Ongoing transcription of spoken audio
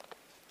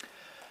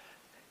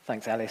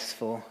Thanks, Alice,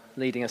 for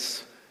leading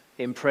us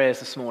in prayers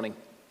this morning.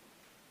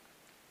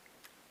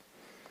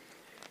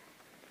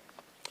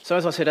 So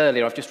as I said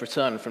earlier, I've just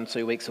returned from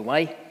 2 weeks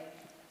away,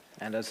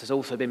 and as has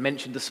also been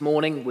mentioned this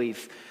morning,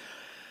 we've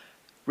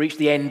reached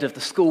the end of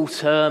the school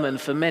term, and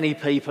for many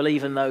people,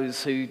 even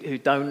those who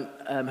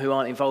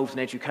aren't involved in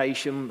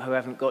education, who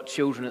haven't got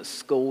children at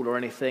school or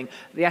anything,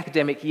 the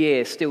academic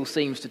year still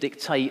seems to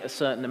dictate a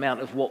certain amount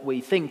of what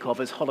we think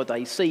of as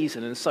holiday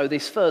season. And so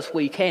this first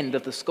weekend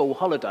of the school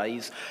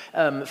holidays,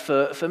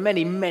 for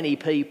many, many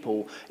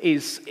people,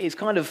 is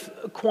kind of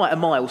quite a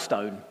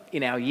milestone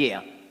in our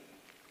year.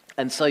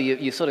 And so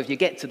you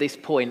get to this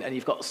point and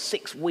you've got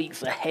 6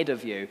 weeks ahead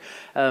of you.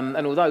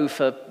 And although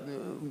for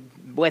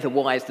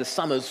weather-wise the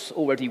summer's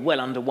already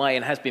well underway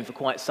and has been for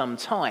quite some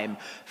time,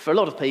 for a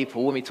lot of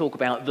people when we talk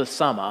about the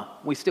summer,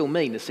 we still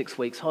mean the 6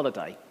 weeks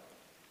holiday.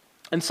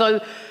 And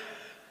so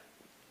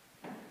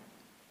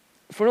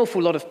for an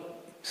awful lot of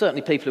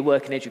certainly people who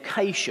work in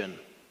education,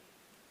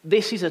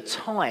 this is a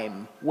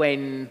time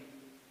when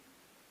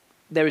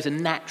there is a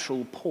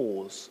natural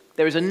pause.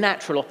 There is a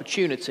natural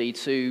opportunity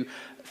to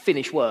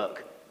finish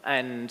work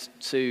and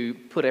to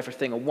put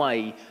everything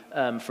away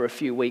for a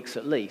few weeks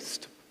at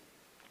least.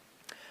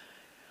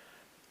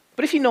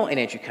 But if you're not in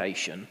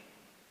education,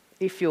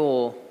 if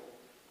your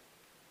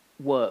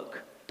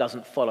work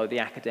doesn't follow the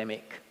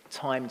academic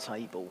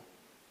timetable,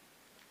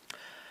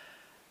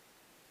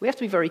 we have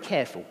to be very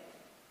careful,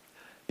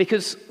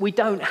 because we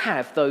don't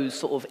have those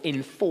sort of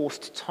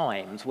enforced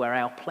times where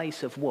our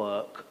place of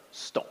work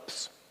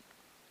stops.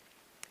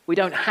 We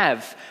don't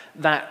have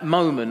that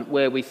moment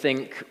where we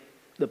think,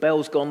 the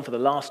bell's gone for the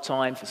last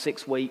time for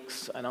 6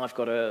 weeks and I've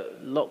got to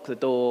lock the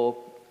door,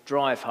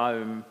 drive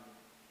home,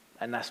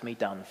 and that's me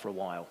done for a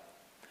while.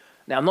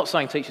 Now, I'm not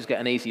saying teachers get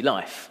an easy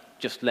life.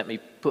 Just let me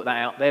put that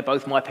out there.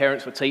 Both my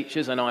parents were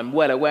teachers, and I'm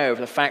well aware of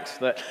the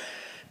fact that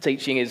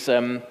teaching is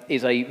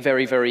a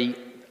very, very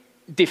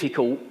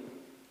difficult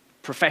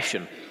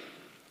profession,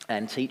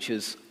 and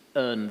teachers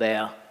earn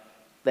their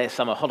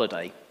summer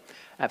holiday,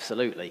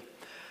 absolutely.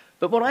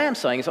 But what I am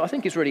saying is I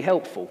think it's really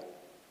helpful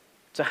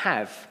to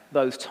have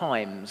those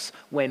times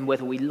when,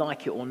 whether we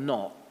like it or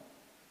not,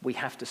 we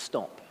have to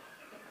stop.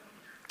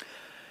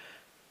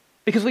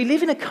 Because we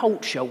live in a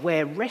culture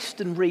where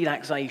rest and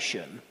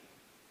relaxation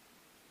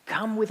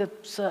come with a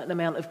certain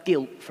amount of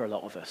guilt for a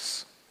lot of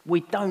us. We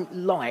don't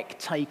like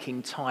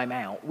taking time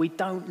out. We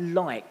don't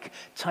like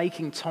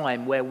taking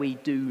time where we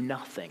do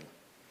nothing.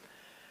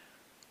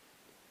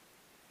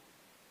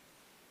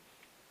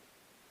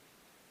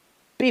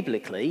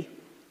 Biblically,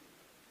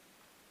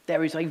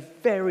 there is a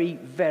very,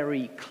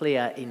 very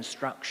clear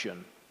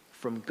instruction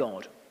from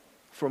God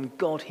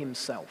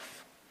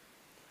himself,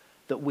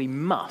 that we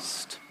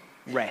must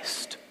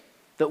rest,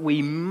 that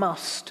we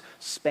must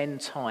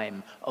spend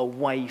time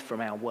away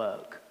from our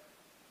work.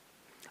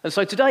 And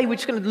so today we're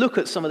just going to look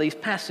at some of these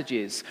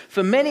passages.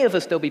 For many of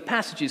us, there'll be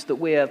passages that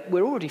we're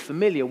already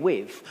familiar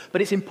with,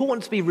 but it's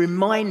important to be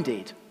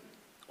reminded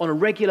on a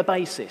regular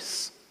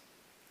basis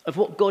of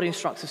what God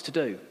instructs us to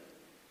do.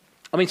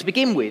 I mean, to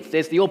begin with,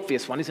 there's the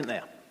obvious one, isn't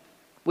there?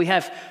 We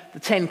have the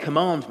 10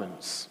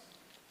 Commandments.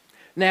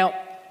 Now,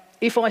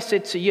 if I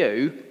said to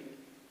you,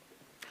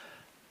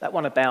 that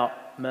one about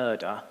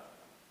murder,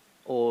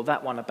 or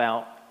that one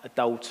about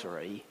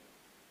adultery,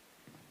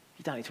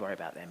 you don't need to worry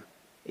about them.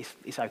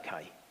 It's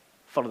okay.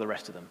 Follow the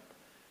rest of them.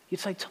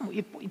 You'd say, Tom, what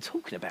are you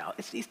talking about?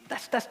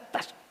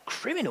 That's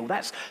criminal.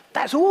 That's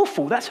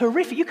awful. That's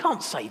horrific. You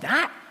can't say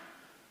that.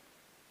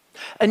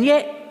 And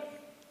yet,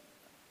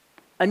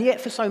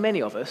 for so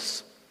many of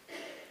us,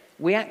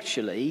 we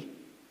actually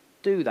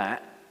do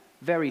that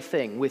very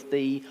thing with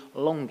the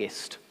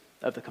longest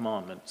of the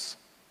commandments.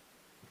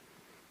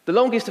 The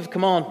longest of the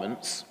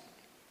commandments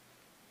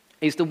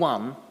is the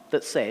one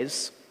that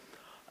says,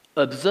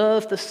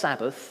 observe the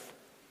Sabbath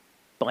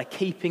by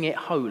keeping it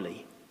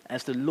holy,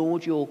 as the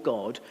Lord your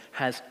God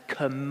has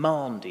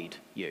commanded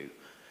you.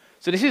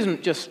 So this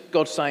isn't just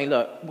God saying,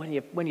 look,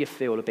 when you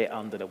feel a bit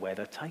under the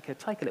weather, take a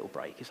little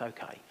break, it's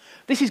okay.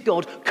 This is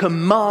God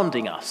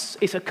commanding us.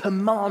 It's a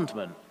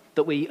commandment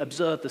that we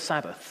observe the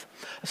Sabbath.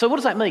 So what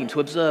does that mean, to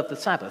observe the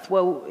Sabbath?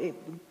 Well, it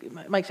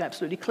makes it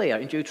absolutely clear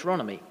in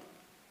Deuteronomy.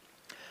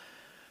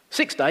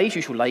 6 days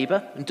you shall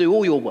labour and do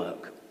all your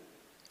work.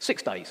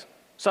 6 days.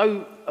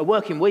 So a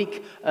working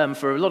week,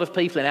 for a lot of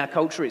people in our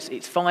culture,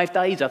 it's 5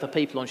 days. Other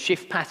people on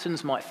shift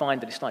patterns might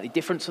find that it's slightly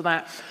different to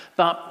that.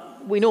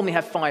 But we normally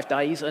have 5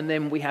 days, and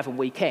then we have a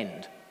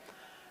weekend.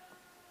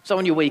 So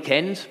on your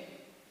weekend,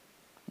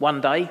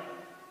 1 day,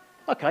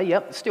 okay,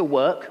 yep, still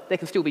work. There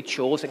can still be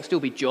chores, there can still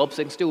be jobs,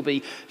 there can still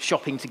be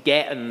shopping to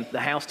get and the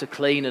house to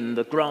clean and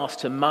the grass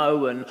to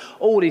mow and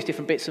all these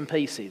different bits and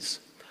pieces.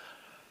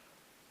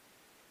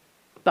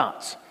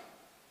 But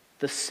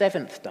the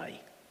 7th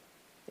day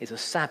is a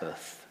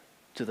Sabbath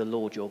to the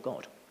Lord your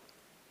God.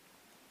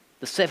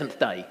 The 7th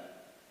day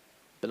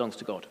belongs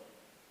to God.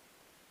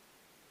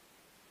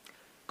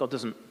 God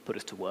doesn't put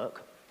us to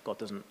work. God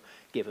doesn't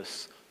give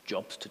us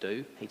jobs to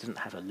do. He doesn't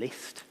have a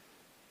list.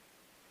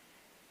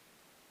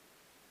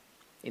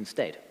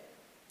 Instead,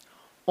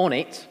 on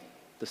it,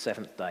 the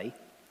seventh day,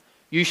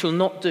 you shall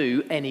not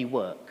do any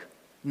work,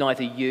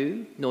 neither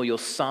you, nor your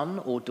son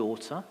or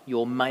daughter,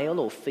 your male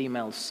or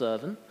female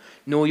servant,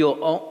 nor your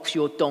ox,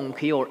 your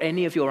donkey, or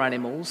any of your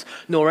animals,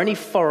 nor any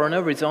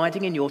foreigner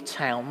residing in your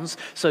towns,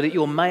 so that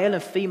your male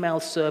and female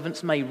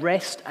servants may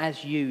rest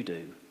as you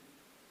do.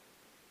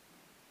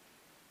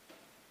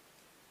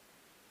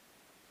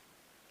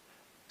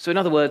 So in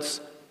other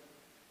words,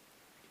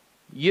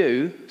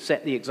 you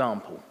set the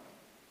example.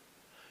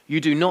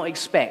 You do not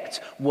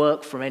expect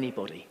work from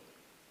anybody.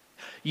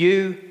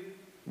 You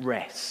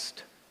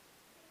rest.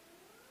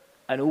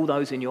 And all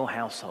those in your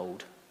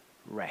household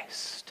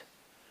rest.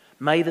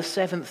 May the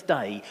seventh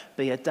day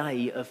be a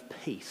day of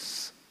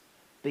peace,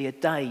 be a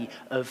day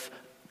of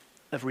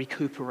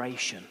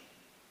recuperation.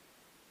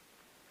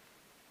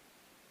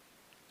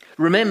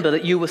 Remember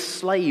that you were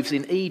slaves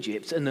in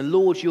Egypt, and the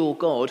Lord your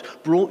God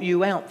brought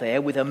you out there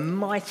with a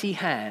mighty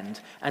hand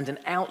and an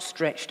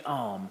outstretched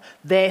arm.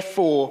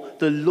 Therefore,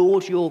 the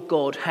Lord your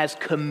God has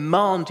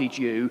commanded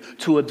you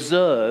to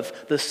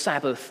observe the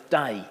Sabbath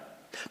day.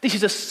 This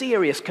is a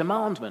serious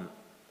commandment.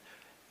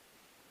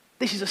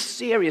 This is a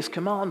serious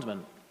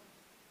commandment.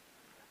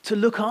 To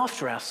look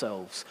after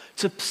ourselves,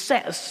 to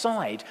set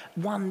aside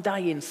one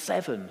day in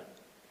 7,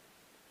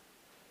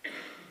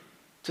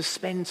 to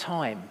spend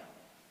time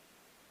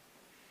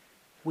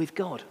with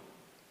God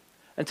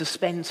and to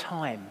spend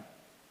time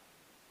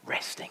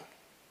resting.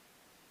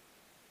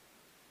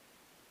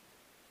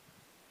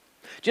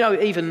 Do you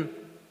know, even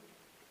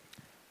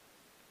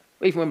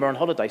when we're on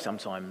holiday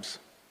sometimes,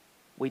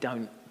 we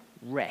don't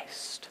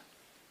rest.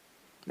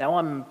 Now,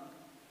 I'm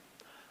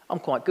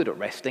quite good at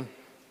resting.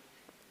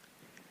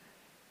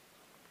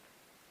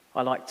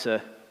 I like to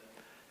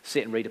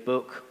sit and read a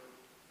book,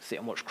 sit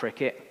and watch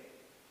cricket,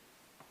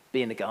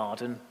 be in the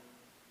garden,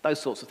 those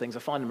sorts of things. I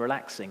find them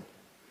relaxing.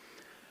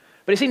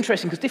 But it's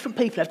interesting because different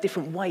people have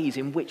different ways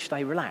in which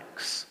they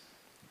relax.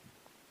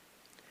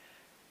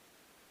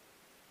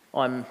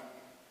 I'm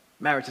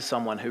married to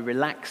someone who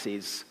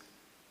relaxes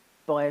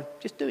by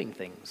just doing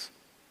things.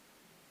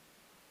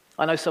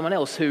 I know someone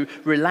else who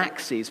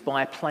relaxes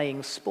by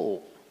playing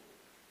sport.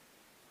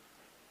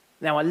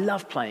 Now, I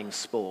love playing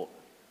sport.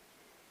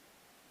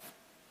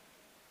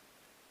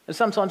 And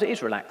sometimes it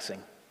is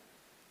relaxing.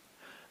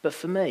 But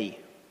for me,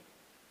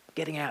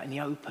 getting out in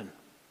the open,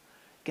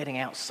 getting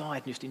outside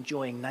and just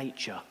enjoying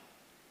nature,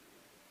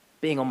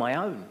 being on my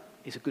own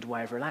is a good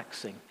way of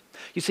relaxing.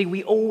 You see,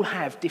 we all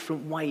have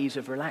different ways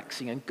of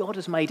relaxing, and God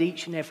has made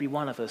each and every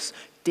one of us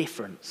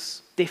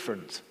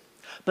different.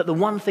 But the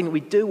one thing that we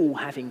do all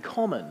have in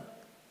common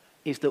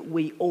is that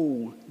we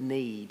all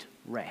need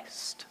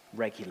rest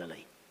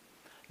regularly.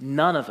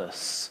 None of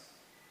us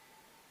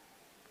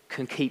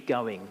can keep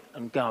going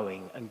and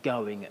going and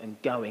going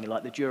and going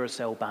like the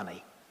Duracell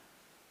bunny,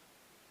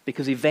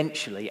 because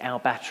eventually our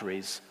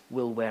batteries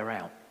will wear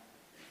out.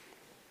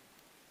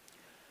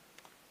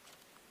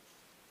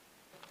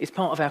 It's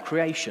part of our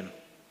creation.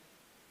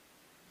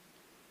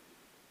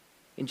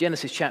 In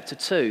Genesis chapter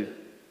 2,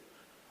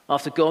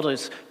 after God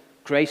has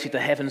created the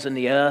heavens and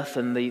the earth,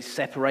 and He's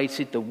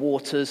separated the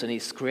waters, and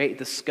He's created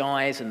the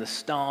skies, and the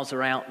stars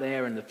are out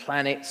there, and the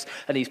planets,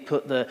 and He's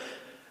put the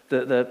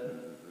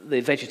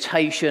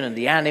vegetation and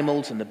the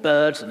animals and the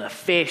birds and the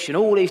fish and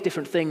all these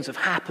different things have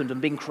happened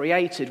and been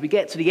created. We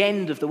get to the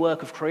end of the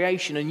work of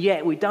creation, and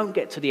yet we don't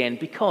get to the end,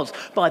 because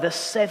by the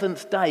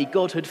seventh day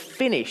God had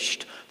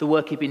finished the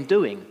work He'd been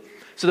doing.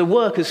 So the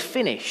work has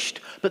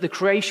finished, but the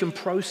creation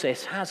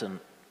process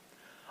hasn't.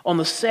 On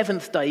the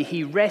seventh day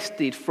He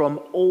rested from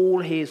all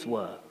His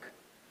work.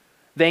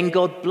 Then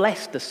God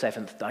blessed the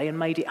seventh day and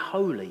made it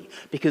holy,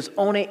 because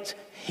on it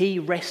He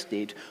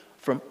rested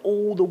from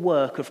all the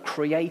work of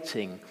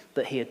creating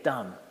that He had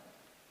done.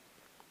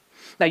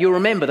 Now, you'll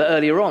remember that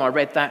earlier on I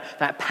read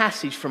that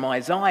passage from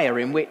Isaiah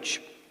in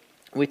which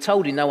we're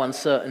told in no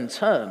uncertain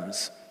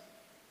terms,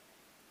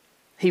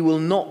 He will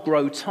not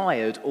grow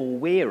tired or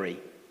weary,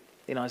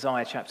 in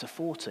Isaiah chapter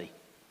 40.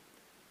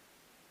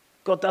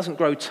 God doesn't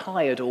grow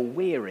tired or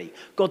weary.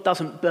 God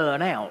doesn't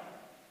burn out.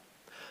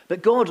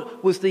 But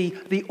God was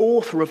the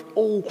author of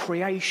all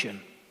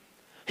creation.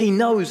 He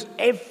knows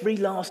every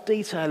last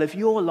detail of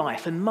your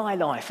life and my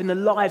life and the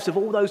lives of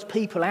all those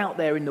people out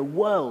there in the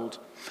world.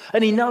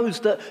 And He knows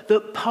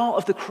that part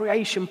of the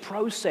creation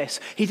process,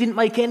 He didn't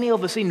make any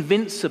of us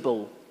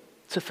invincible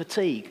to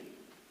fatigue.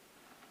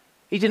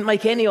 He didn't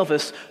make any of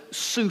us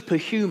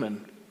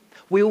superhuman.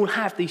 We all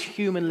have these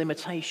human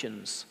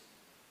limitations.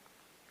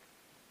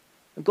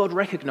 And God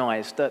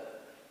recognized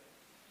that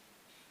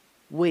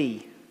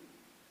we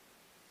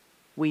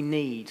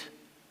need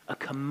a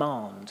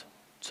command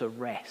to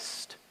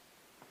rest.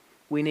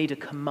 We need a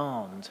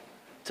command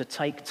to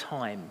take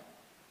time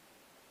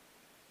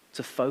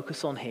to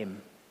focus on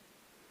Him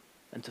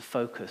and to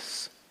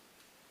focus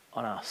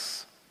on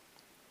us.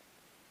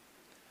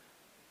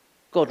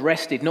 God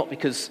rested not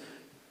because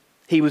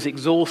He was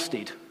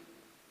exhausted,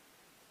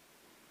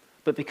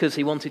 but because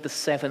He wanted the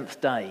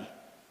seventh day,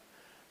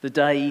 the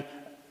day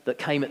that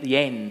came at the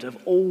end of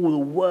all the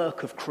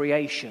work of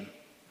creation,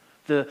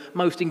 the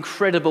most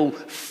incredible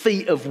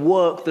feat of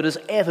work that has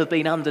ever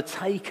been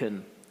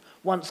undertaken.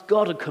 Once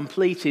God had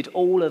completed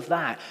all of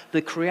that,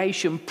 the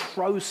creation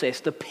process,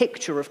 the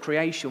picture of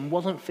creation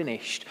wasn't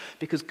finished,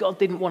 because God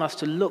didn't want us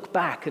to look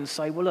back and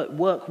say, well,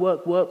 look,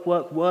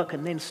 work,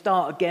 and then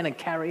start again and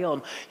carry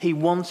on. He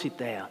wanted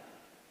there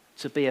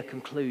to be a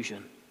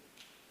conclusion.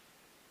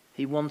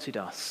 He wanted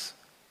us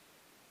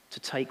to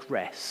take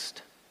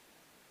rest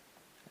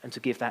and to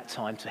give that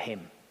time to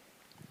him.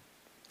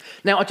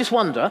 Now, I just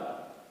wonder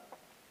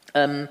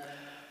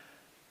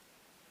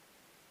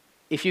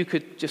if you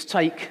could just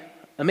take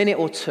a minute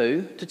or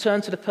two to turn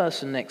to the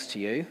person next to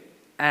you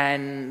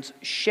and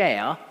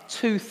share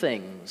two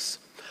things.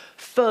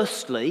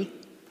 Firstly,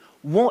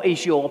 what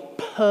is your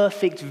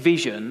perfect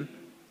vision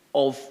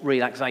of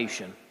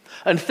relaxation?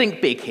 And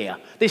think big here.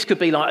 This could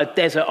be like a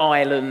desert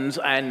island,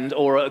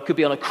 or it could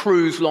be on a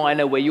cruise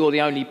liner where you're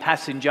the only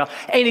passenger.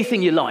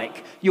 Anything you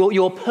like.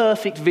 Your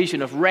perfect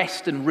vision of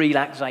rest and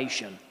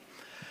relaxation.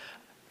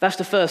 That's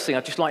the first thing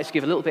I'd just like to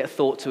give a little bit of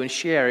thought to and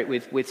share it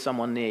with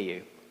someone near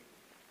you.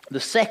 The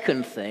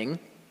second thing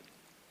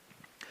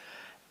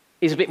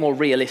is a bit more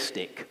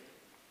realistic.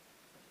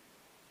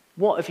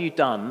 What have you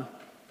done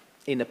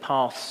in the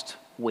past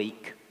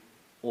week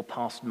or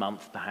past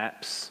month,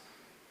 perhaps,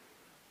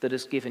 that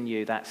has given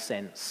you that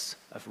sense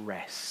of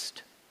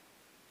rest?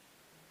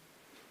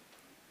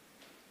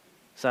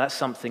 So that's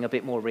something a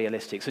bit more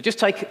realistic. So just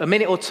take a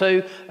minute or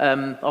two.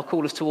 I'll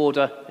call us to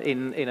order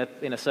in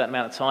a certain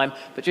amount of time,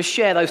 but just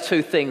share those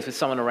two things with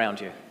someone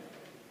around you.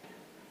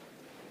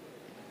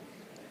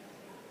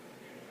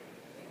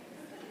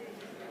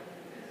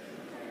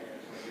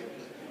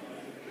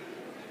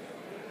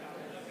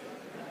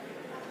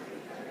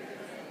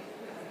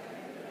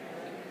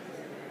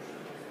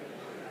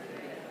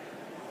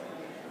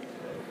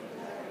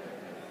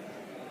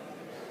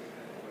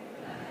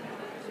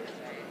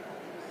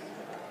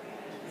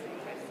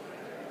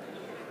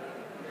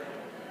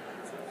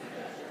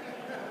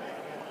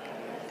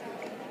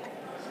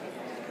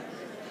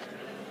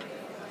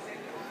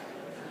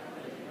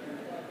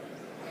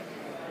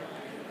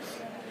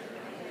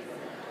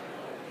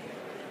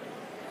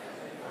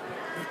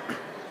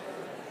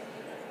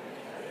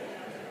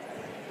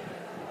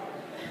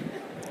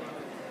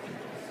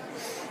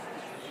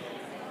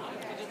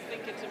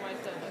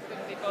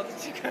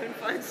 To go and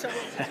find someone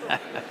to talk to.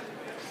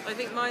 I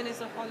think mine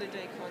is a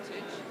holiday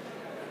cottage.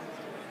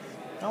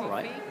 All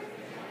right. Coffee,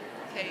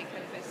 cake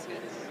and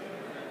biscuits.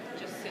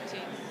 Just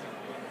sitting.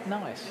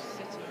 Nice. Just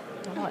sitting.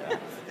 I like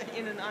that.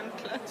 In an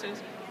uncluttered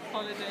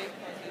holiday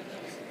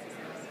cottage.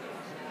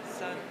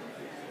 Sun.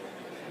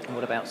 And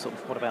what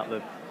about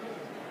the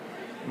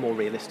more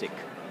realistic?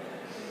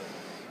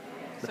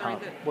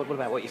 What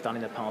about what you've done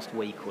in the past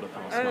week or the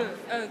past month?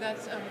 Oh,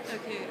 that's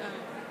okay.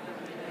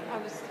 I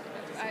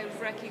was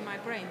racking my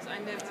brains.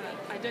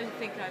 I don't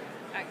think I've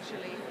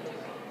actually,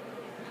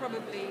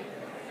 probably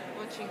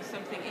watching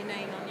something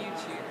inane on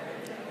YouTube,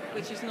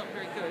 which is not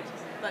very good,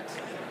 but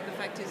the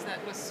fact is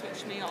that was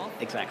switched me off.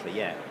 Exactly,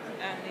 yeah.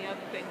 And the other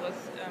thing was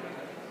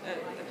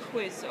a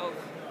quiz of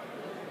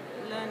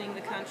learning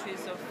the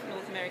countries of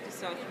North America,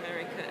 South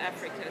America,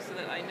 Africa, so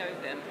that I know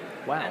them.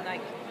 Wow.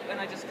 And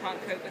I just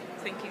can't cope with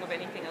thinking of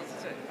anything else,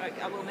 so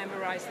I will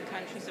memorize the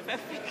countries of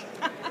Africa.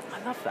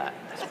 I love that.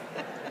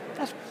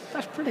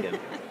 That's brilliant.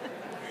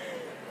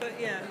 But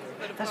yeah,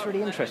 that's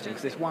really interesting,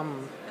 because there's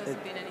one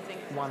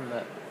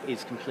that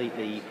is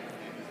completely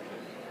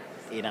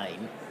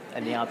inane,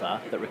 and the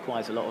other that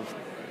requires a lot of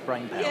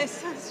brain power.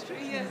 Yes, that's true.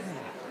 Yes,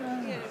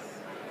 yes.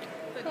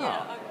 But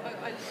yeah,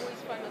 I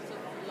always find myself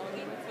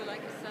longing for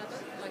like a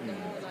Sabbath, like a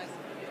more like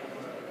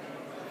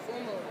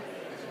formal,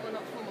 well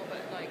not formal,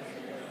 but like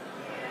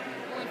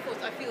more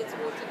enforced. I feel it's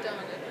watered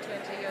down in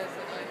 20 years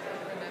that I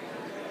remember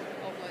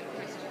of like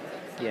Christians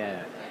and Sabbath.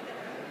 Yeah.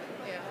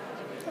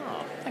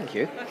 Oh, thank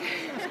you.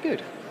 Okay. That's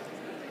good.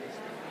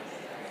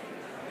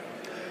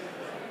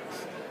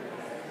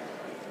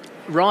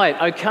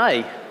 Right,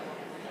 okay.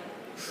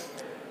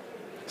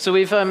 So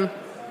we've had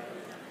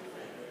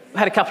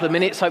a couple of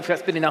minutes. Hopefully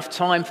that's been enough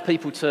time for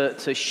people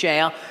to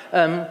share.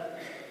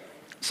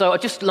 So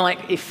I'd just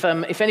like, if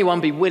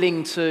anyone be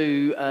willing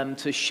to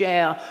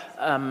share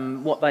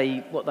what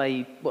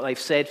they've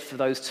said for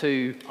those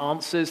two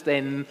answers,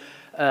 then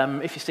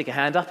if you stick a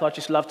hand up, I'd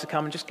just love to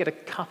come and just get a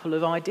couple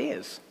of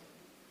ideas.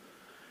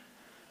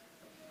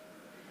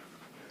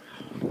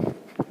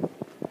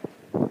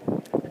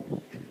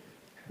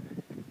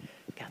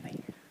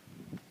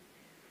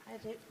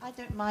 I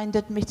don't mind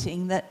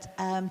admitting that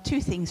two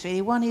things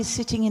really. One is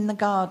sitting in the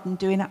garden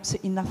doing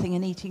absolutely nothing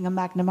and eating a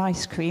Magnum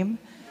ice cream.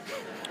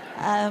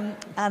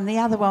 And the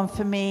other one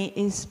for me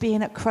is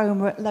being at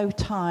Cromer at low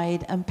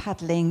tide and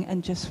paddling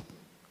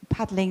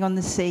on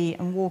the sea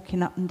and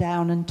walking up and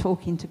down and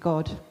talking to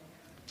God.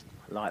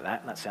 I like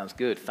that. That sounds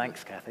good.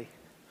 Thanks, Kathy.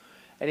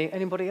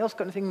 Anybody else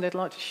got anything they'd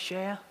like to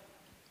share?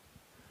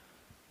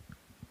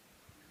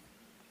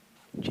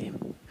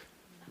 Jim.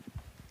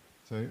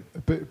 So,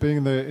 being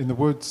in the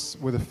woods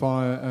with a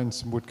fire and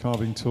some wood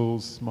carving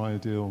tools, my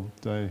ideal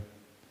day.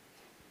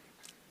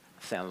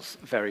 sounds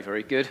very,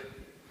 very good.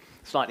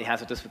 Slightly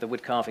hazardous with the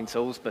wood carving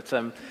tools, but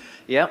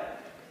yeah.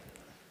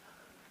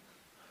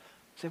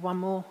 Is there one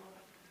more?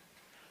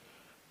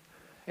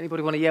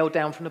 Anybody want to yell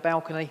down from the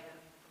balcony?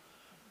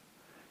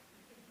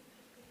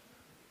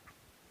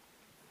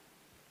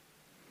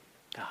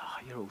 Ah,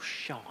 you're all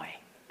shy.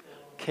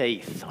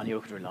 Keith, I knew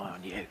I could rely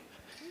on you.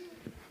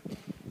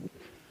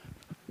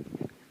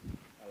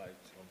 Hello,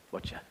 Tom.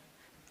 Watcha.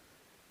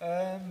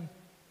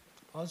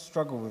 I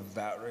struggle with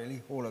that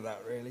really, all of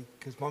that really,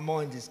 because my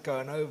mind is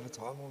going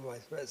overtime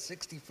almost. About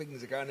 60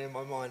 things are going in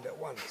my mind at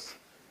once.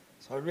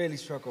 So I really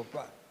struggle,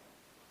 but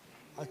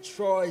I'm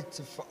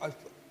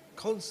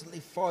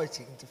constantly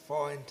fighting to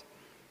find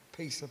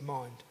peace of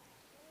mind.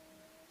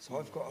 So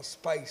I've got a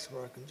space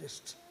where I can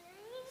just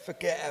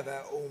forget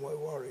about all my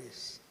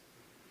worries.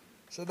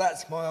 So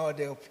that's my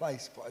ideal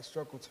place, but I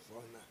struggle to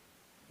find that.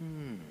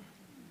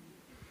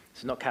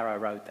 It's not Carrow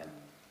Road then?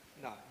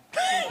 No.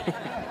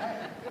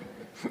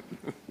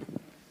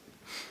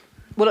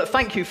 Well, look,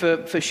 thank you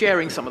for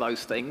sharing some of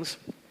those things.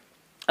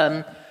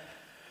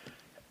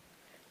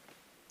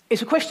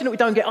 It's a question that we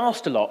don't get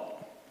asked a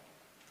lot,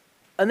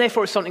 and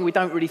therefore it's something we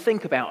don't really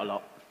think about a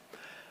lot.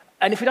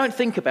 And if we don't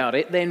think about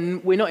it,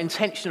 then we're not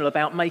intentional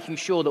about making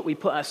sure that we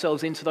put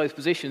ourselves into those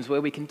positions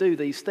where we can do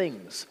these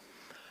things.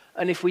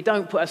 And if we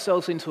don't put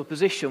ourselves into a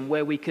position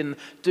where we can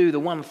do the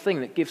one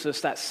thing that gives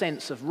us that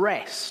sense of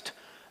rest,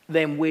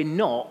 then we're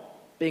not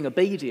being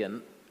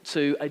obedient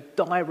to a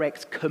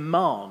direct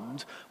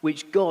command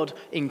which God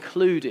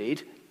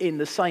included in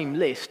the same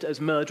list as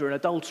murder and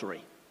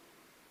adultery.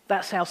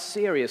 That's how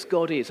serious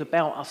God is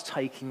about us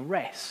taking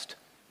rest.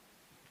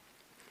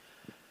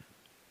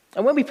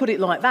 And when we put it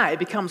like that, it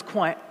becomes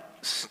quite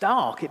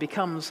stark. It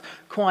becomes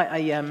quite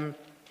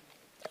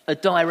a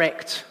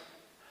direct,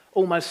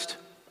 almost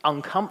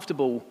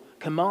uncomfortable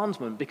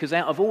commandment, because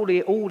out of all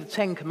the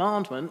 10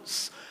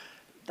 commandments,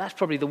 that's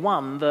probably the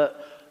one that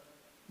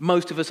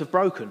most of us have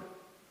broken.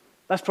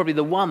 That's probably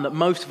the one that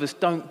most of us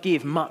don't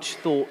give much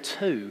thought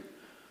to.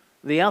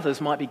 The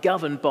others might be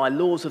governed by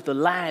laws of the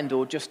land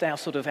or just our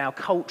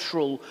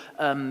cultural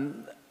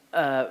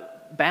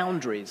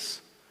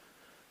boundaries.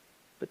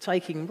 But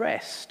taking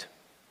rest,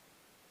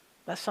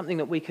 that's something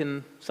that we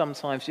can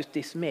sometimes just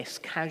dismiss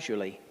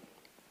casually.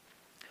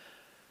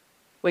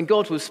 When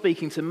God was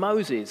speaking to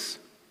Moses,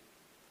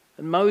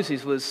 and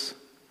Moses was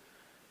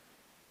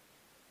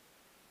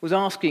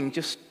asking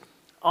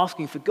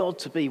for God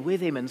to be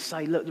with him and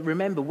say, look,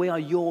 remember, we are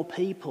your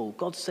people.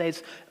 God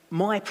says,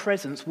 my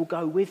presence will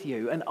go with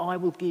you and I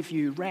will give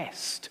you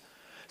rest.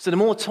 So the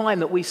more time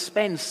that we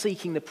spend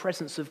seeking the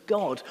presence of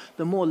God,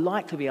 the more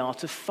likely we are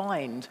to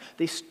find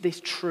this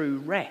true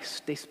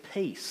rest, this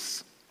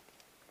peace.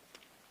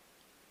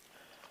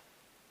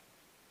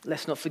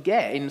 Let's not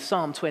forget, in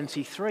Psalm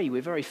 23,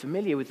 we're very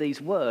familiar with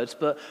these words,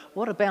 but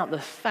what about the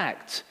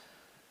fact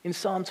in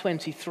Psalm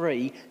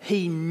 23,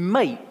 he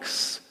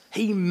makes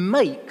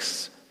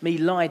me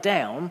lie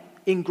down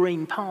in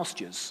green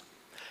pastures.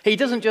 He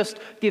doesn't just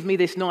give me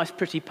this nice,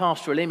 pretty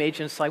pastoral image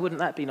and say, wouldn't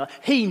that be nice?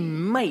 He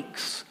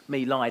makes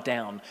me lie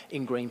down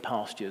in green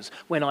pastures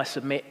when I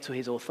submit to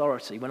his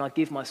authority, when I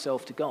give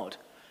myself to God.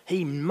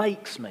 He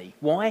makes me.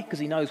 Why? Because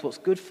he knows what's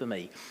good for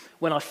me.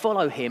 When I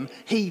follow him,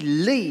 he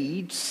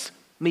leads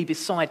me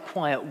beside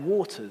quiet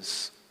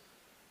waters.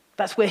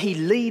 That's where he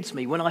leads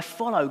me when I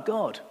follow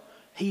God.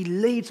 He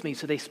leads me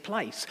to this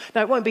place.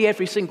 Now, it won't be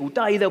every single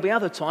day. There'll be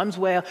other times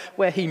where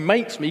he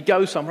makes me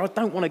go somewhere I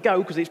don't want to go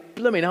because it's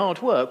blooming hard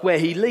work, where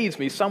he leads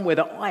me somewhere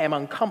that I am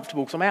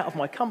uncomfortable because I'm out of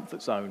my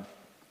comfort zone.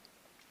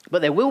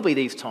 But there will be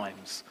these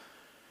times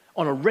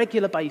on a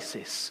regular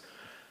basis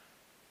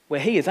where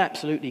he is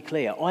absolutely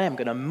clear. I am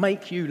going to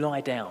make you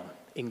lie down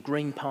in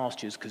green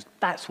pastures because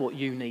that's what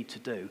you need to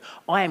do.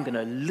 I am going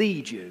to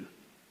lead you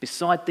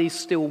beside these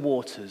still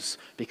waters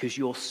because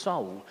your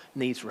soul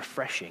needs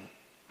refreshing.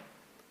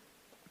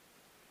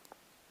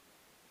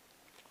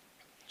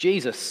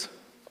 Jesus.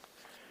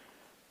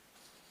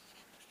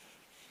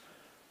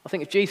 I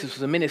think if Jesus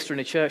was a minister in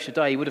a church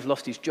today, he would have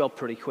lost his job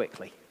pretty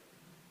quickly.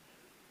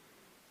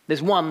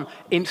 There's one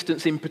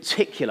instance in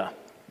particular.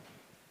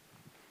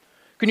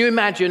 Can you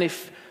imagine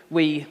if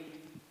we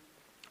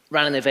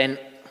ran an event,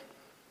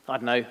 I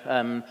don't know,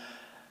 a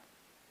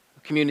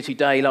community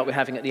day like we're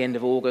having at the end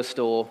of August,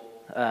 or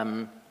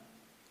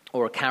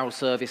a carol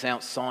service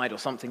outside or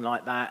something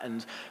like that,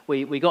 and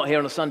we got here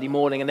on a Sunday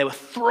morning and there were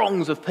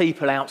throngs of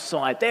people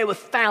outside. There were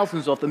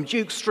thousands of them.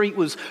 Duke Street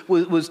was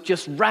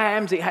just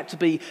rammed. There had to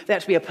be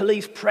a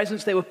police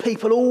presence. There were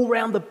people all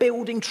around the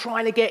building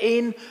trying to get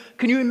in.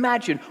 Can you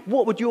imagine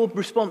what would your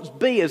response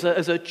be as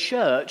a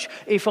church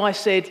if I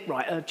said,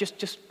 right,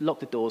 just lock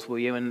the doors, will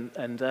you,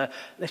 and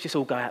let's just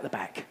all go out the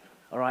back.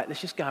 All right,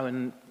 let's just go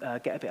and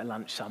get a bit of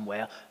lunch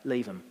somewhere,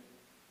 leave them.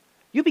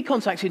 You'd be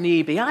contacting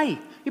the EBA.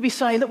 You'd be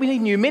saying, look, we need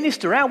a new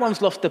minister. Our one's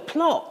lost the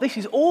plot. This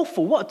is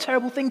awful. What a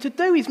terrible thing to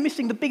do. He's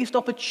missing the biggest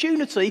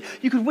opportunity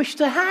you could wish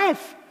to have.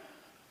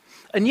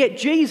 And yet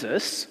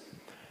Jesus,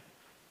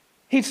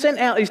 He'd sent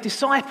out his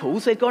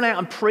disciples. They'd gone out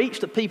and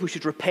preached that people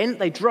should repent.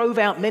 They drove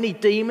out many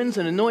demons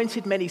and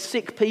anointed many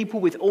sick people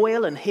with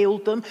oil and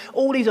healed them.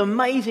 All these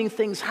amazing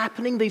things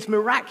happening, these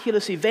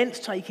miraculous events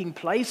taking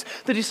place.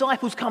 The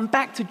disciples come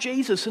back to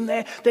Jesus and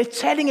they're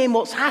telling him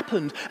what's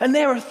happened. And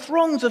there are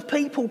throngs of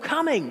people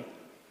coming.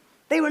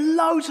 There are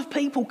loads of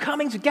people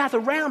coming to gather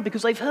round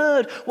because they've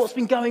heard what's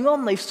been going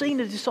on. They've seen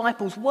the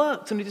disciples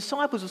worked, and the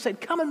disciples have said,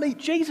 "Come and meet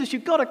Jesus,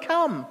 you've got to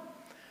come."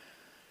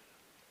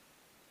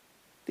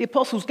 The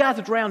apostles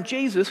gathered around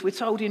Jesus, we're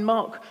told in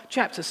Mark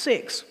chapter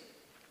 6.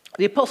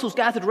 The apostles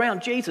gathered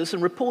around Jesus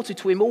and reported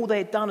to him all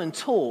they'd done and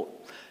taught.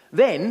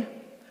 Then,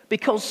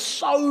 because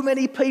so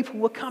many people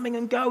were coming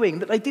and going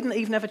that they didn't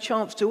even have a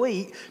chance to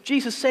eat,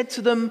 Jesus said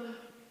to them,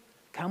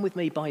 "Come with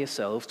me by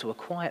yourselves to a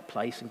quiet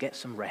place and get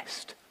some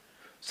rest."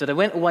 So they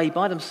went away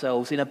by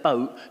themselves in a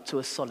boat to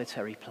a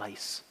solitary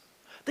place.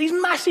 These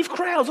massive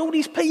crowds, all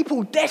these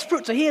people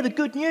desperate to hear the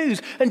good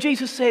news. And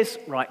Jesus says,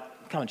 "Right,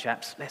 come on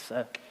chaps, let's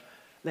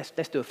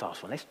do a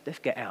fast one. Let's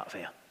get out of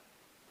here."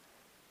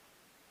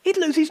 He'd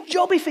lose his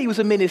job if he was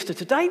a minister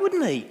today,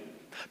 wouldn't he?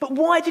 But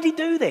why did he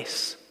do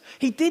this?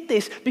 He did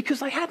this because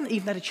they hadn't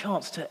even had a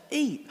chance to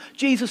eat.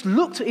 Jesus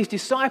looked at his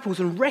disciples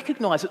and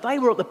recognized that they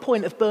were at the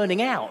point of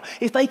burning out.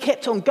 If they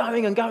kept on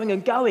going and going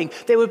and going,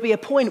 there would be a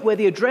point where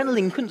the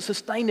adrenaline couldn't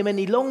sustain them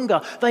any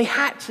longer. They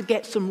had to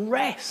get some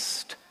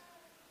rest.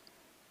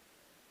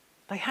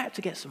 They had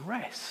to get some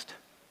rest.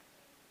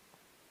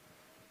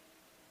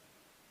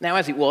 Now,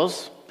 as it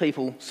was,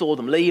 people saw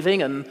them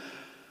leaving and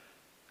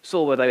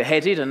saw where they were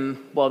headed, and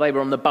while they were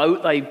on the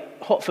boat, they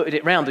hot-footed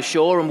it round the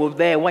shore and were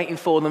there waiting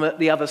for them at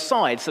the other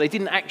side. So they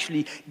didn't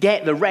actually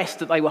get the rest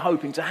that they were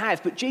hoping to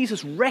have. But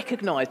Jesus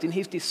recognized in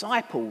his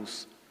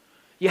disciples,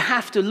 you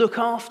have to look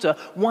after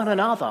one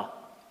another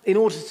in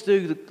order to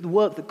do the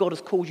work that God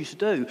has called you to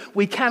do.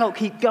 We cannot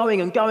keep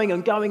going and going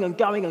and going and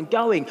going and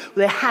going.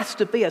 There has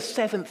to be a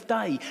seventh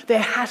day. There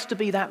has to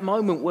be that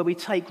moment where we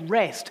take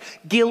rest,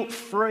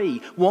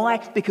 guilt-free. Why?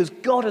 Because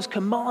God has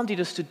commanded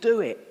us to do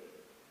it.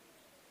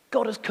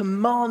 God has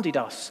commanded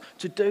us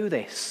to do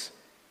this.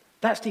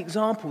 That's the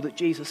example that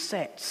Jesus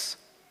sets.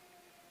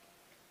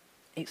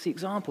 It's the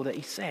example that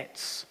he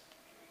sets.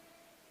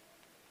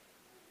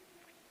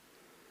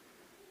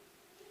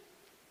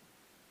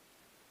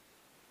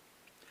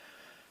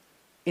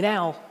 In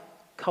our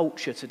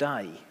culture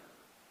today,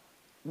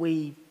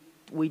 we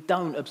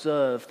don't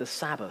observe the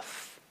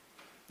Sabbath.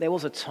 There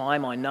was a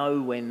time, I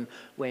know,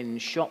 when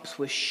shops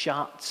were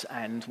shut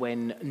and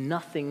when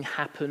nothing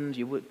happened.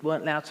 You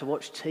weren't allowed to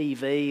watch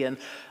TV, and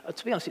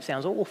to be honest, it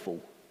sounds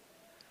awful.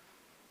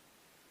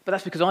 But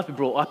that's because I've been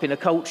brought up in a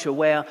culture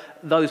where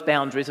those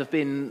boundaries have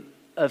been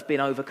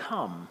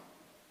overcome.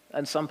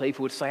 And some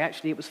people would say,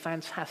 actually, it was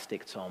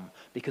fantastic, Tom,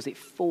 because it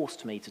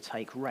forced me to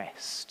take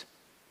rest.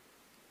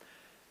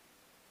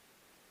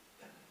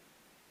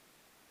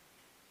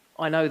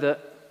 I know that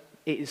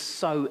it is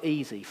so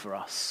easy for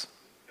us.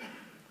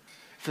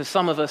 For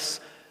some of us,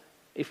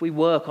 if we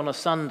work on a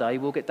Sunday,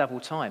 we'll get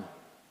double time.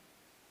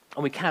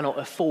 And we cannot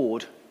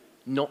afford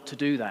not to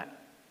do that.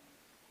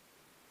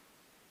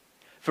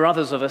 For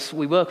others of us,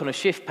 we work on a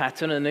shift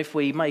pattern, and if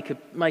we make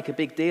a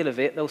big deal of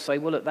it, they'll say,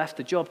 well, look, that's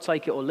the job,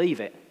 take it or leave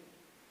it.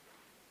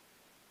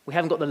 We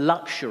haven't got the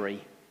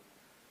luxury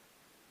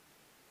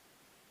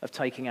of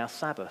taking our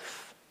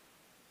Sabbath.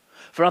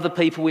 For other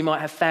people, we might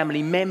have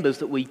family members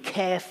that we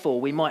care for.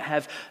 We might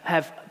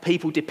have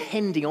people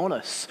depending on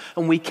us,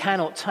 and we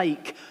cannot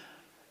take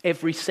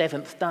every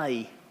seventh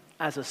day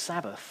as a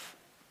Sabbath.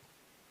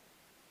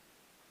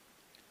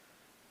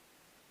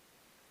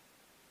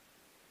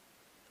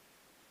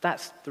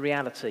 That's the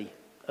reality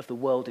of the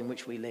world in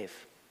which we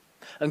live.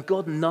 And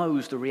God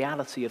knows the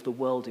reality of the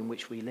world in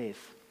which we live.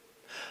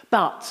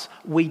 But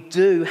we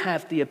do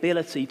have the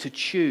ability to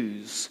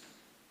choose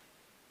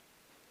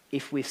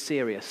if we're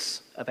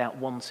serious about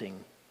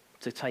wanting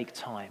to take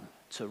time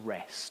to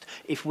rest,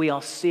 if we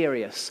are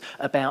serious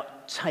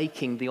about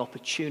taking the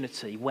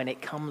opportunity when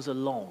it comes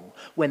along,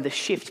 when the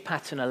shift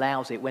pattern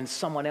allows it, when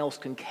someone else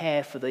can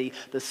care for the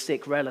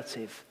sick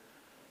relative,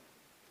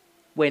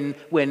 when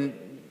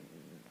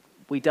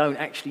we don't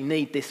actually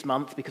need this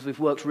month because we've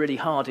worked really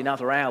hard in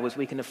other hours,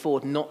 we can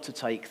afford not to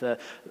take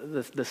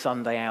the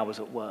Sunday hours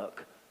at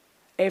work.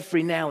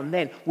 Every now and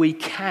then, we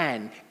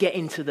can get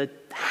into the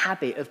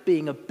habit of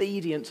being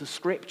obedient to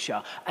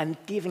Scripture and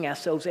giving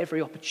ourselves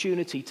every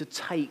opportunity to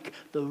take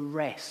the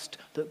rest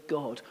that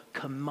God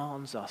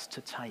commands us to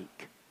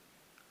take.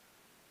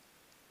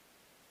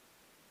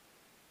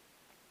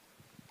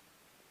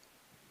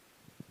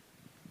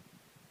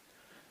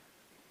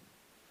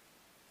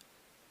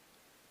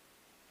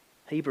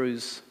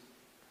 Hebrews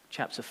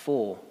chapter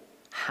 4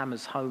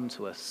 hammers home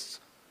to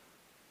us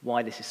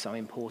why this is so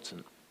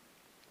important.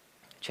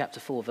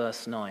 Chapter 4,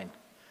 verse 9.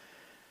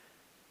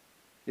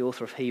 The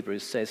author of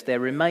Hebrews says,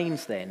 "There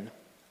remains then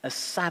a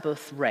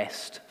Sabbath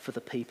rest for the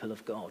people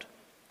of God.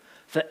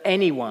 For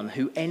anyone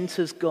who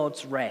enters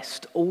God's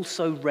rest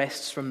also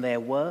rests from their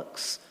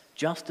works,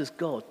 just as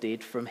God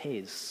did from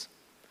his.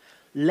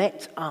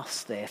 Let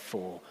us,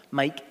 therefore,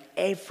 make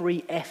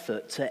every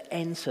effort to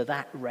enter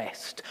that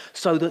rest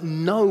so that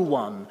no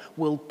one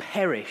will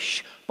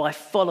perish by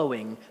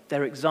following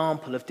their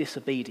example of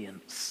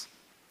disobedience.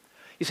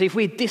 You see, if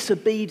we're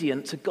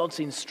disobedient to God's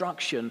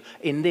instruction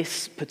in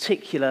this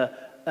particular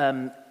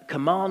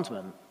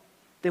commandment,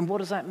 then what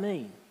does that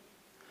mean?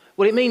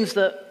 Well, it means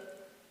that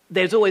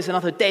there's always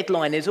another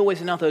deadline, there's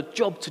always another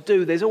job to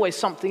do, there's always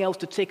something else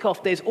to tick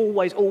off, there's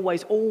always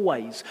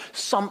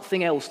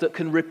something else that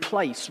can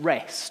replace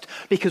rest.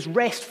 Because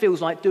rest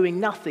feels like doing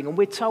nothing, and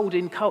we're told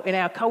in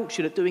our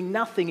culture that doing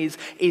nothing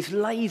is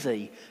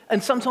lazy.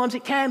 And sometimes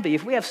it can be.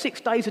 If we have 6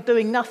 days of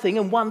doing nothing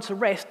and 1 to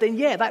rest, then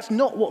yeah, that's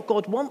not what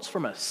God wants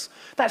from us.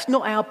 That's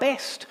not our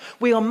best.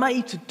 We are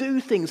made to do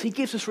things. He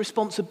gives us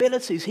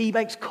responsibilities. He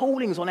makes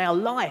callings on our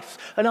life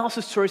and asks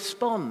us to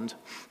respond.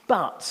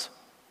 But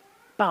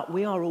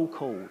we are all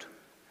called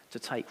to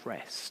take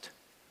rest.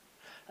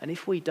 And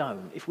if we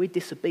don't, if we're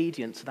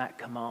disobedient to that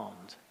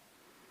command,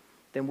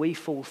 then we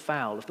fall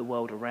foul of the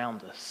world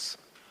around us,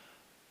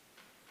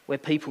 where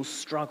people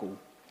struggle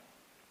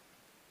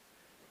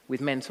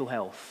with mental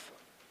health,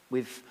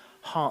 with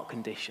heart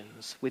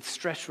conditions, with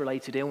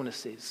stress-related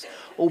illnesses,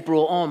 all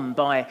brought on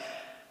by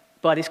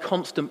this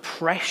constant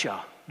pressure,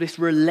 this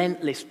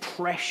relentless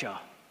pressure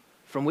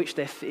from which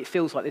it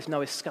feels like there's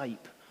no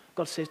escape.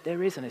 God says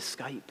there is an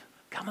escape.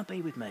 Come and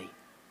be with me.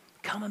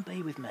 Come and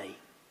be with me.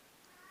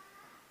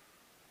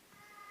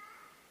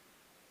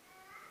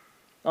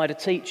 I had a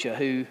teacher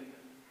who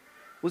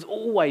was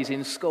always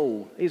in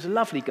school. He was a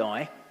lovely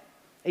guy.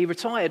 He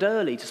retired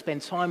early to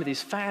spend time with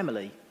his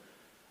family.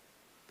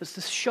 But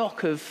the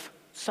shock of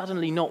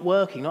suddenly not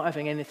working, not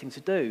having anything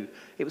to do,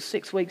 it was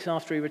 6 weeks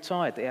after he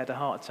retired that he had a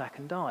heart attack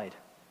and died.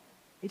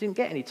 He didn't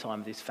get any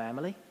time with his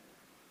family.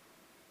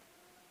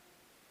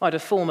 I had a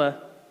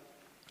former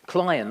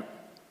client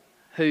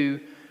who,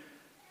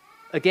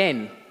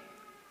 again,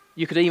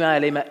 you could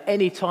email him at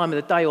any time of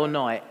the day or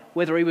night,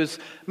 whether he was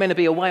meant to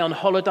be away on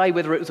holiday,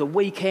 whether it was a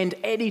weekend,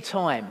 any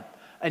time,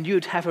 and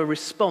you'd have a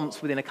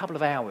response within a couple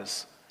of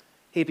hours.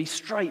 He'd be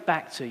straight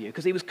back to you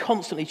because he was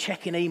constantly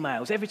checking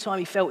emails. Every time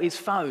he felt his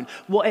phone,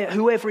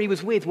 whoever he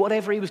was with,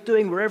 whatever he was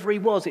doing, wherever he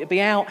was, it'd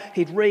be out,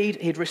 he'd read,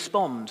 he'd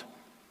respond.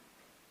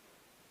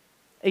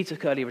 He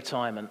took early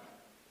retirement.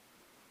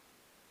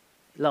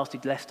 It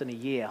lasted less than a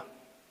year.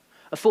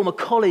 A former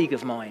colleague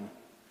of mine,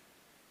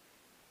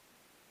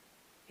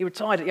 he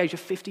retired at the age of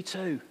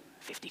 52.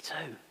 52.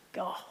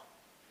 God.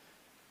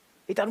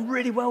 He'd done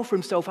really well for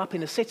himself up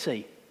in the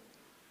city.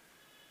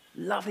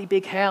 Lovely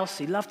big house.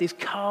 He loved his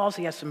cars.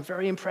 He had some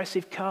very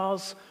impressive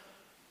cars.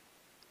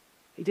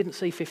 He didn't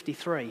see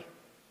 53.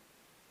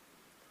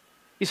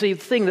 You see, the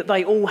thing that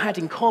they all had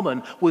in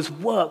common was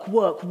work,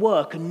 work,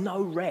 work, and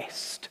no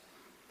rest.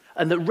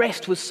 And that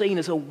rest was seen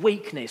as a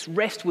weakness.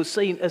 Rest was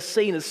seen as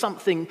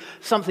something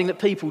that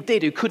people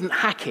did who couldn't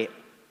hack it.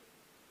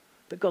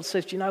 But God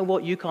says, do you know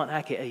what? You can't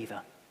hack it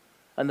either.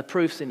 And the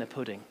proof's in the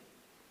pudding.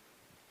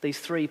 These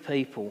 3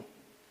 people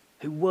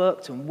who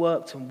worked and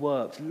worked and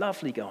worked,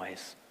 lovely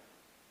guys,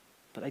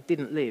 but they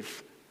didn't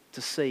live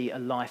to see a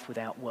life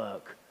without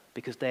work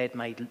because they had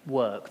made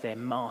work their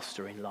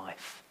master in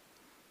life.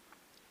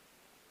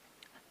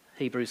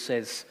 Hebrews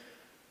says,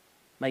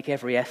 make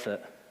every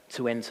effort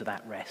to enter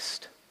that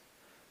rest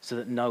so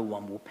that no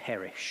one will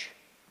perish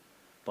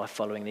by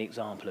following the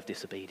example of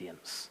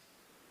disobedience.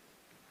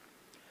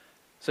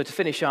 So to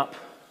finish up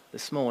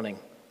this morning,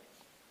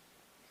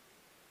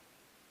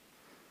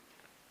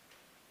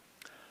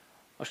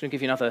 I'm just going to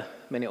give you another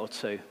minute or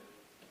two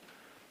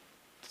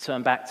to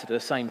turn back to the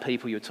same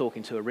people you were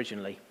talking to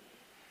originally.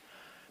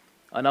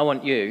 And I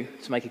want you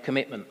to make a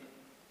commitment.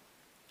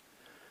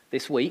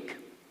 This week,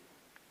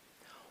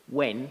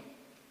 when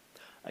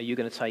are you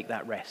going to take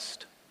that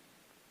rest?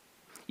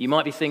 You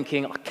might be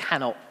thinking, I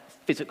cannot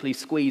physically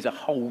squeeze a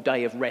whole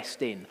day of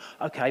rest in.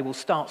 Okay, we'll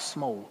start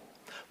small.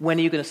 When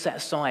are you going to set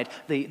aside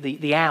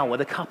the hour,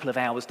 the couple of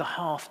hours, the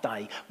half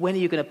day? When are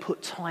you going to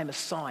put time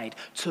aside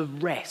to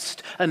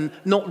rest? And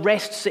not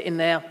rest sitting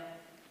there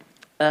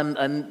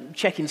and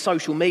checking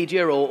social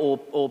media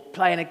or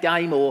playing a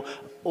game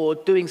or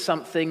doing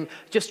something.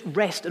 Just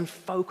rest and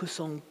focus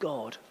on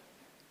God.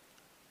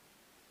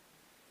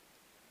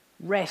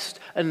 Rest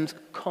and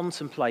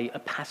contemplate a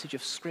passage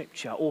of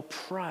Scripture or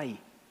pray.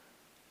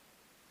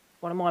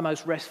 One of my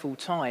most restful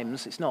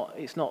times, it's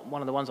not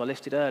one of the ones I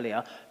listed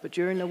earlier, but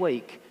during the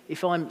week,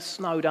 if I'm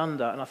snowed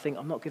under and I think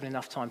I'm not giving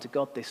enough time to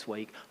God this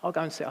week, I'll go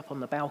and sit up on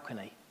the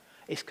balcony.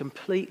 It's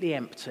completely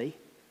empty.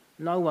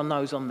 No one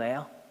knows I'm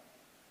there.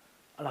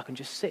 And I can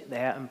just sit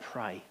there and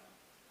pray.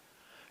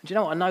 And do you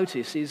know what I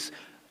notice is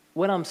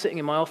when I'm sitting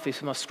in my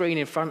office with my screen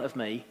in front of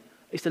me,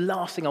 it's the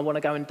last thing I want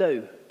to go and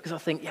do. Because I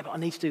think, yeah, but I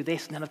need to do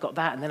this, and then I've got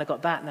that, and then I've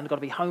got that, and then I've got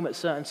to be home at a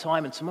certain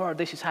time, and tomorrow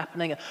this is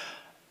happening.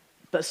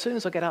 But as soon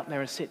as I get up there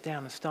and sit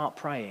down and start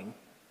praying,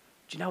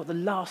 do you know what the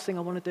last thing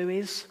I want to do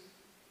is?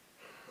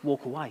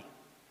 Walk away.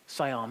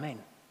 Say amen.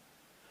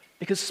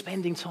 Because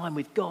spending time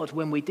with God,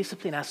 when we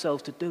discipline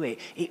ourselves to do it,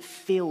 it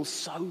feels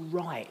so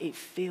right. It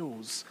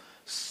feels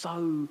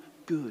so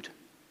good.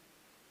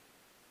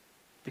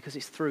 because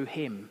it's through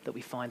him that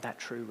we find that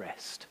true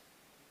rest.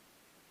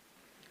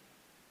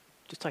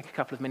 Just take a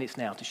couple of minutes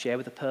now to share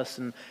with the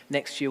person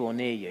next to you or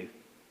near you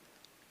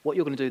what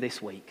you're going to do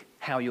this week,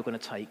 how you're going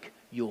to take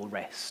your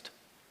rest.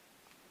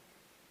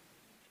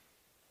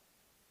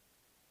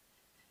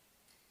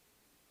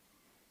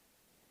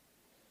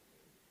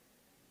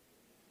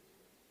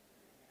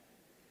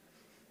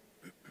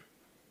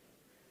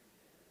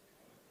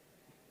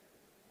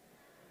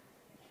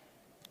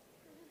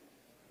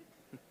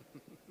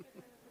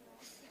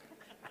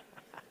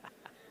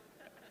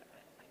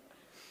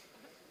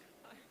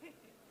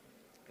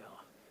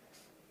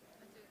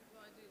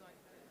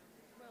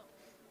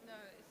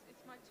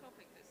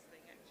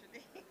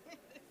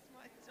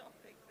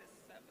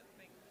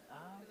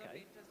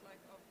 Okay. Just like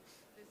of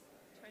this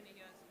 20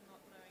 years of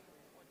not knowing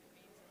what it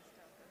means and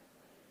stuff, and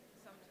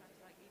sometimes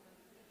like even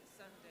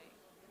Sunday,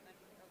 and I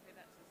think, okay,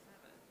 that's the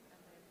Sabbath,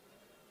 and then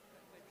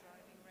but we're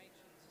driving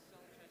Rachel to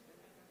Salters,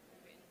 and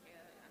we've been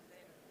here, and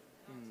then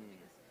also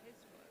because of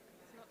his work,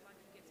 it's not like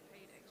he gets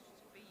paid extra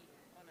to be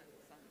on a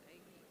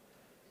Sunday.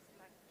 It's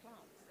like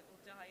plants that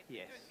will die if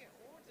they don't get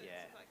ordered.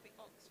 Yeah. It's like the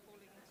ox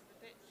falling into the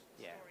ditch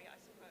story, I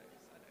suppose.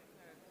 I don't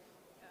know.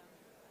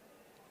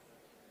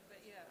 But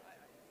yeah,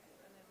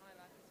 and then my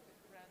life is a bit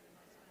random,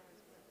 I suppose.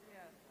 But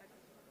yeah,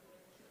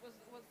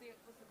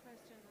 was the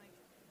question like,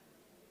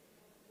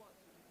 what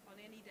on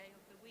any day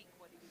of the week,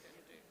 what are you going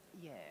to do?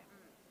 Yeah.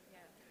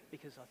 Yeah.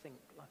 Because I think,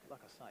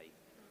 like I say,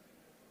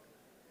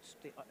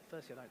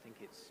 firstly, I don't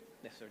think it's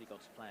necessarily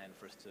God's plan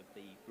for us to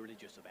be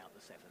religious about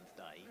the seventh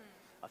day.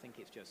 I think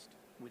it's just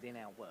within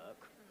our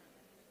work,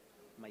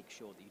 make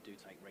sure that you do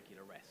take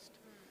regular rest.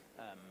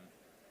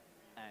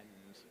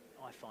 And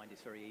I find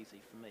it's very easy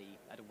for me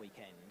at a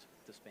weekend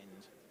to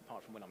spend,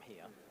 apart from when I'm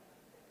here,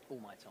 all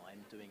my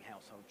time doing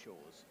household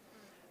chores.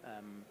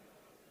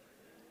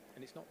 And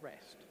it's not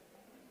rest.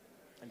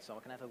 And so I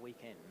can have a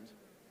weekend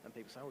and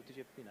people say, oh, did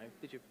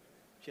you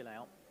chill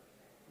out?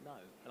 No.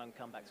 And I can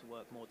come back to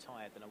work more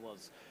tired than I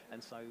was.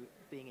 And so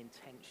being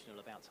intentional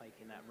about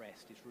taking that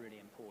rest is really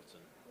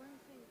important. One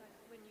thing, like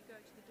when you go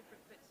to the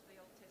different bits of the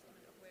Old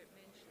Testament of where it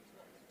mentions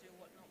what to do,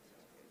 what not to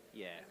do.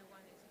 Yeah. And the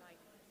one is like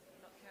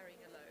not carrying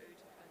a load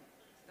and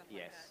stuff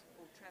like Yes. that,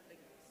 or traveling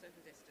a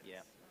certain distance.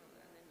 Yeah.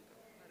 And then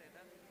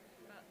whatever.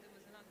 But there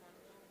was another one,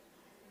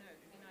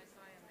 in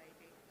Isaiah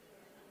maybe.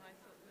 And I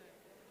thought, no,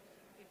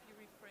 if you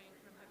refrain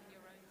from having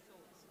your own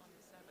thoughts on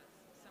the Sabbath,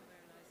 somewhere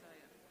in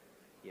Isaiah.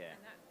 Yeah.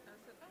 And I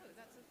thought, oh,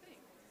 that's a thing.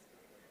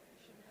 You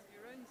shouldn't have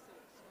your own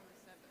thoughts on the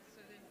Sabbath.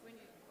 So then when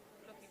you're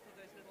looking for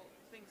those little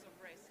things of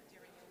rest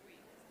during your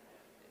week,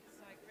 it's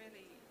like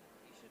really,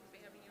 you shouldn't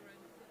be having your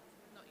own,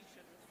 not you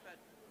shouldn't, but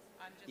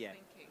I'm just Yeah.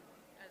 thinking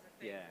as a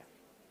thing, Yeah.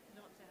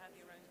 not to have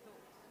your own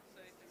thoughts.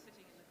 So if you're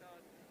sitting in the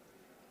garden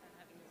and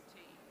having your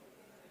tea,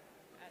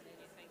 and then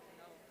you're thinking,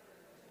 oh,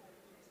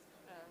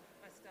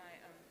 must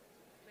I,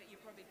 but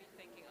you'll probably be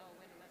thinking, oh,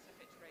 when must I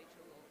fetch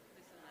Rachel, or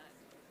this and that.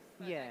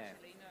 But Yeah.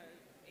 actually, no,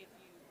 if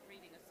you're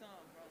reading a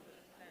psalm rather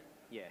than,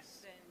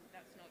 Yes. then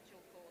that's not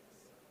your thoughts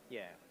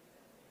Yeah.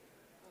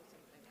 or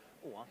something.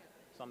 Or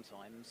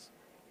sometimes,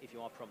 if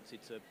you are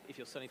prompted to, if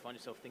you're suddenly find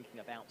yourself thinking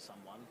about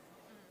someone,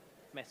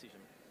 message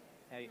them.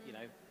 How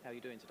are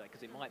you doing today?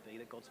 Because it might be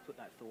that God's put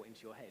that thought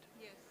into your head,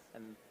 Yes.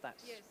 and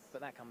that's. Yes.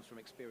 But that comes from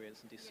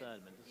experience and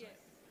discernment, doesn't Yes.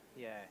 it?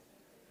 Yeah.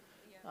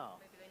 Yeah. Oh,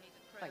 Maybe they need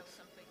to pray thanks. or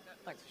something. But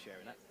Thanks for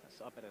sharing that.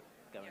 I better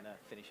go and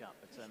finish up.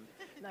 But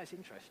no, it's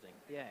interesting.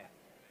 Yeah.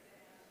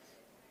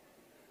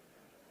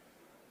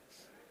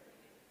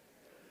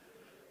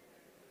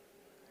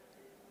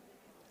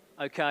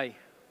 Okay.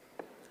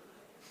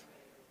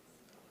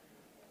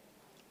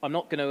 I'm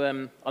not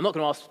going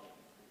to ask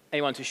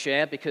anyone to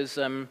share because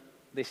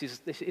this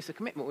is a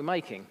commitment we're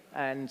making,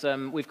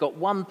 and we've got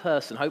one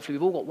person. Hopefully,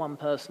 we've all got one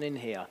person in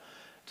here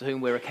to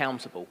whom we're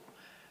accountable,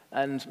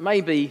 and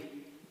maybe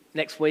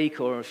next week,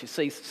 or if you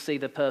see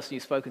the person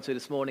you've spoken to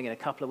this morning in a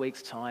couple of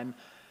weeks' time,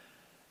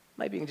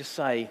 maybe you can just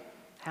say,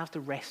 "How's the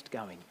rest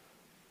going?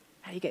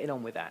 How are you getting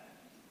on with that?"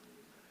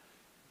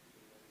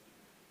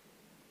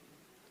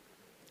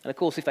 And of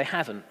course, if they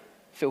haven't,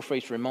 feel free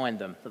to remind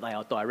them that they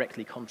are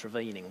directly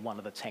contravening one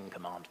of the 10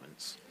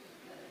 commandments.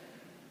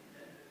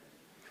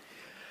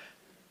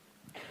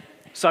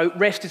 So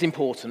rest is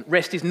important.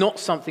 Rest is not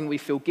something we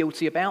feel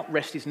guilty about.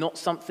 Rest is not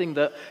something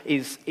that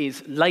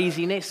is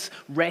laziness.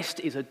 Rest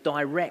is a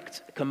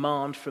direct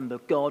command from the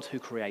God who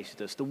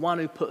created us, the one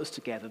who put us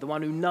together, the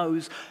one who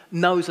knows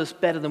us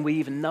better than we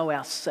even know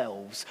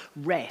ourselves.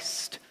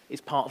 Rest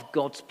is part of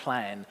God's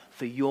plan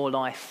for your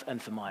life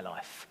and for my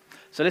life.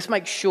 So let's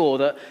make sure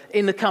that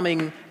in the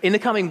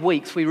coming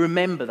weeks we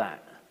remember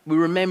that. We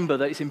remember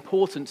that it's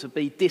important to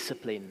be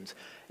disciplined.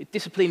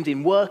 Disciplined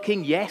in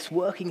working, yes,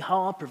 working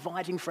hard,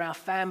 providing for our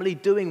family,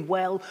 doing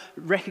well,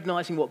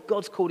 recognizing what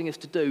God's calling us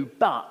to do,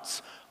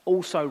 but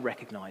also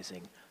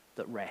recognizing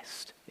that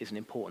rest is an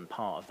important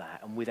part of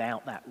that. And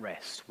without that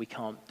rest, we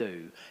can't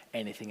do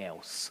anything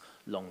else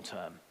long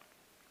term.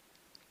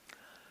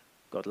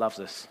 God loves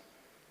us,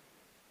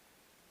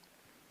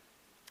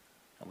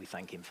 and we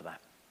thank him for that.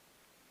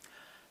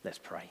 Let's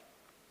pray.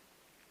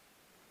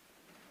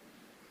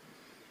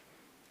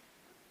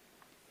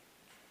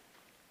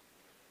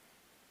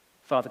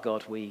 Father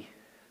God, we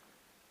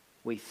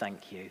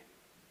thank you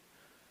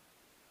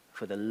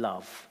for the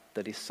love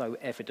that is so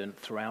evident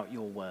throughout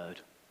your word.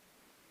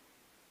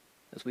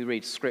 As we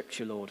read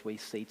Scripture, Lord, we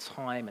see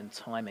time and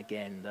time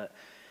again that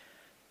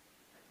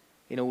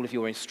in all of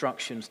your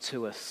instructions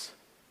to us,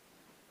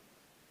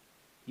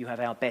 you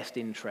have our best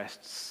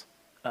interests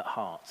at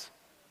heart.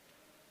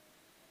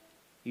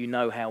 You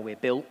know how we're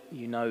built,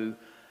 you know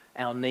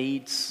our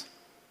needs,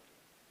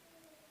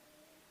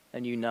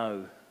 and you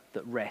know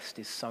that rest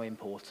is so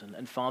important.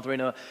 And Father,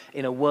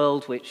 in a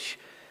world which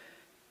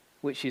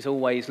is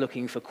always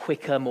looking for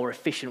quicker, more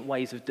efficient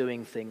ways of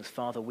doing things,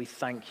 Father, we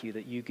thank you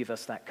that you give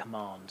us that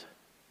command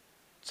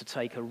to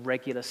take a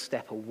regular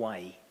step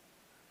away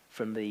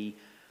from the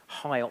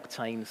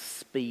high-octane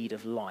speed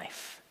of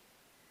life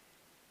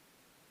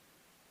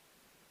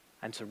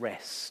and to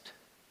rest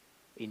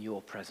in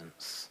your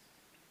presence.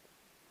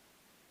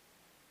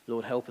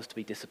 Lord, help us to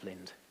be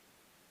disciplined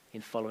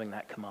in following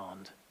that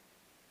command,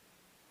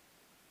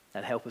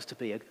 and help us to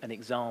be an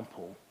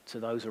example to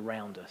those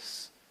around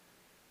us.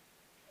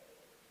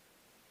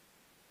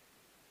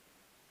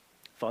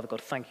 Father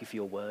God, thank you for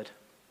your word.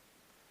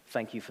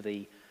 Thank you for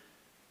the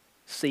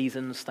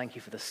seasons. Thank you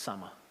for the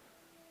summer.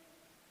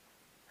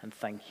 And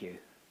thank you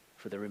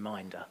for the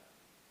reminder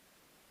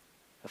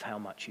of how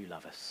much you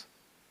love us.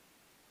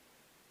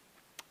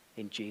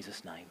 In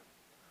Jesus' name,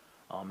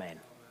 amen.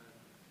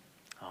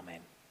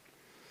 Amen.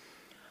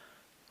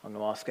 I'm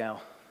going to ask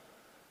our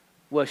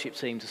worship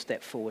team to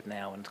step forward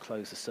now and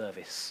close the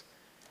service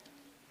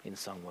in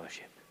sung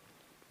worship.